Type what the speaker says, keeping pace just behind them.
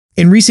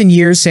In recent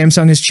years,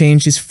 Samsung has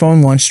changed its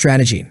phone launch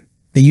strategy.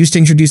 They used to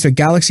introduce their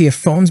Galaxy S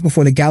phones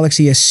before the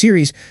Galaxy S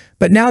series,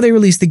 but now they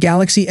released the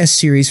Galaxy S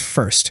series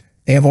first.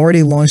 They have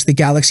already launched the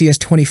Galaxy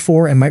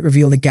S24 and might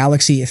reveal the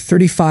Galaxy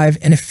A55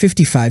 and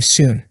A55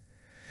 soon.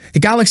 The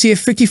Galaxy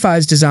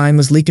A55's design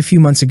was leaked a few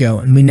months ago,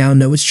 and we now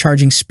know its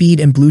charging speed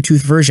and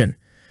Bluetooth version.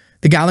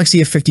 The Galaxy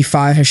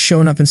A55 has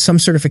shown up in some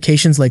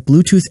certifications like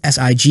Bluetooth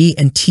SIG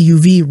and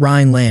TÜV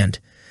Rheinland.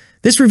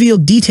 This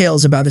revealed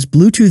details about its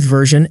Bluetooth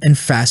version and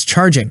fast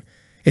charging.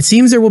 It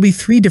seems there will be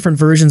 3 different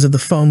versions of the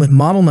phone with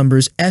model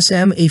numbers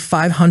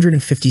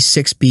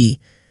SM-A556B,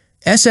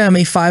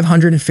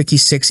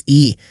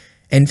 SM-A556E,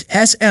 and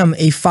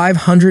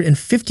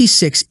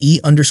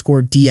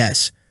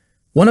SM-A556E_DS.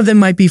 One of them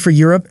might be for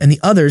Europe and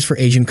the others for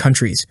Asian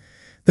countries.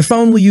 The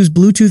phone will use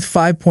Bluetooth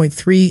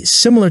 5.3,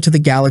 similar to the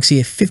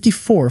Galaxy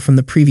A54 from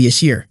the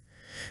previous year.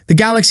 The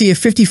Galaxy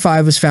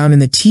A55 was found in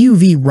the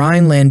TÜV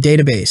Rheinland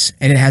database,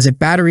 and it has a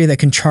battery that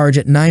can charge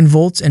at 9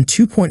 volts and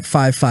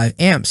 2.55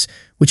 amps,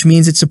 which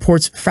means it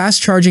supports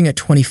fast charging at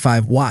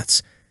 25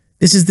 watts.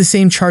 This is the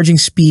same charging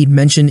speed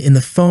mentioned in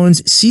the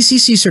phone's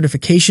CCC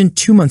certification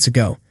 2 months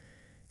ago.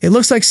 It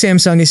looks like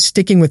Samsung is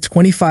sticking with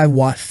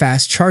 25-watt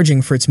fast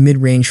charging for its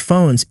mid-range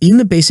phones. Even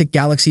the basic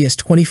Galaxy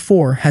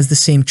S24 has the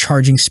same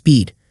charging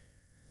speed.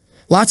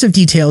 Lots of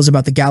details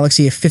about the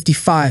Galaxy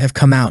A55 have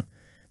come out.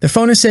 The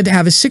phone is said to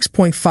have a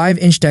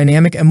 6.5-inch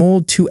dynamic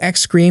AMOLED 2X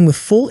screen with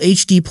full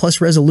HD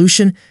plus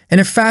resolution and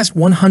a fast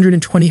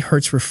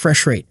 120Hz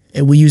refresh rate.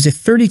 It will use a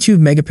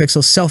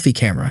 32-megapixel selfie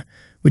camera,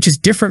 which is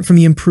different from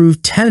the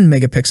improved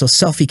 10-megapixel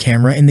selfie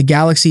camera in the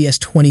Galaxy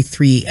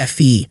S23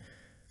 FE.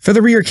 For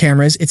the rear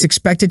cameras, it's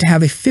expected to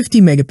have a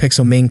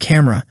 50-megapixel main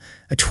camera,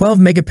 a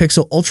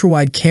 12-megapixel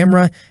ultra-wide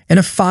camera, and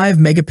a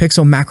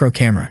 5-megapixel macro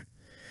camera.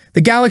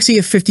 The Galaxy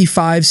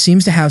A55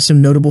 seems to have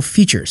some notable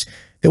features.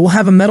 It will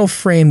have a metal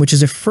frame, which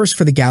is a first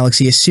for the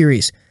Galaxy S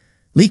series.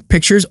 Leaked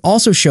pictures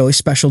also show a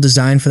special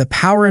design for the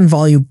power and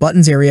volume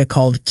buttons area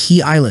called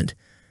Key Island.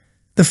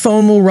 The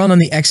phone will run on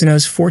the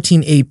Exynos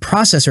 14A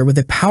processor with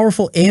a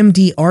powerful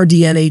AMD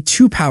RDNA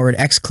 2-powered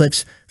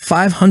X-Clips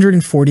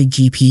 540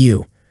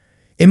 GPU.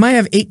 It might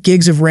have 8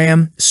 gigs of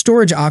RAM,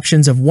 storage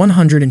options of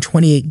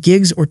 128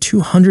 gigs or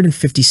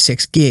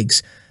 256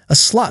 gigs, a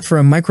slot for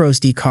a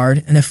microSD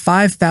card, and a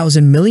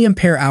 5,000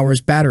 mAh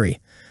battery.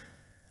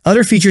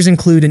 Other features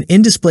include an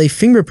in-display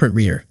fingerprint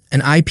reader,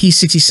 an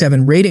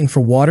IP67 rating for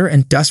water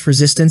and dust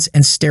resistance,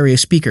 and stereo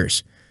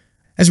speakers.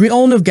 As we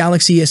all know,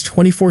 Galaxy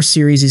S24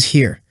 series is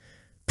here.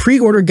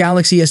 Pre-order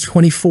Galaxy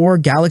S24,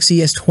 Galaxy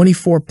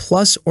S24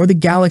 Plus, or the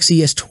Galaxy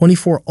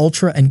S24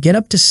 Ultra and get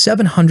up to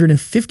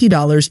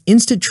 $750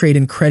 instant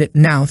trade-in credit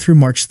now through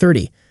March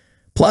 30.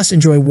 Plus,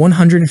 enjoy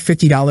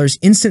 $150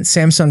 instant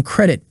Samsung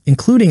credit,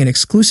 including an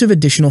exclusive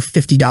additional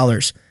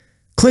 $50.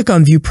 Click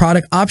on View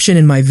Product option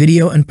in my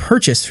video and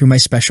purchase through my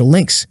special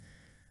links.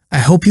 I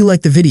hope you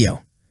liked the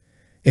video.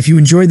 If you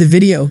enjoyed the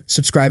video,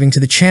 subscribing to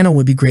the channel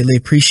would be greatly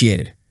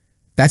appreciated.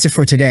 That's it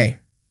for today.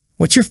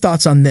 What's your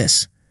thoughts on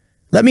this?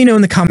 Let me know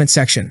in the comment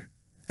section.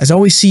 As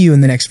always, see you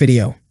in the next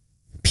video.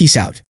 Peace out.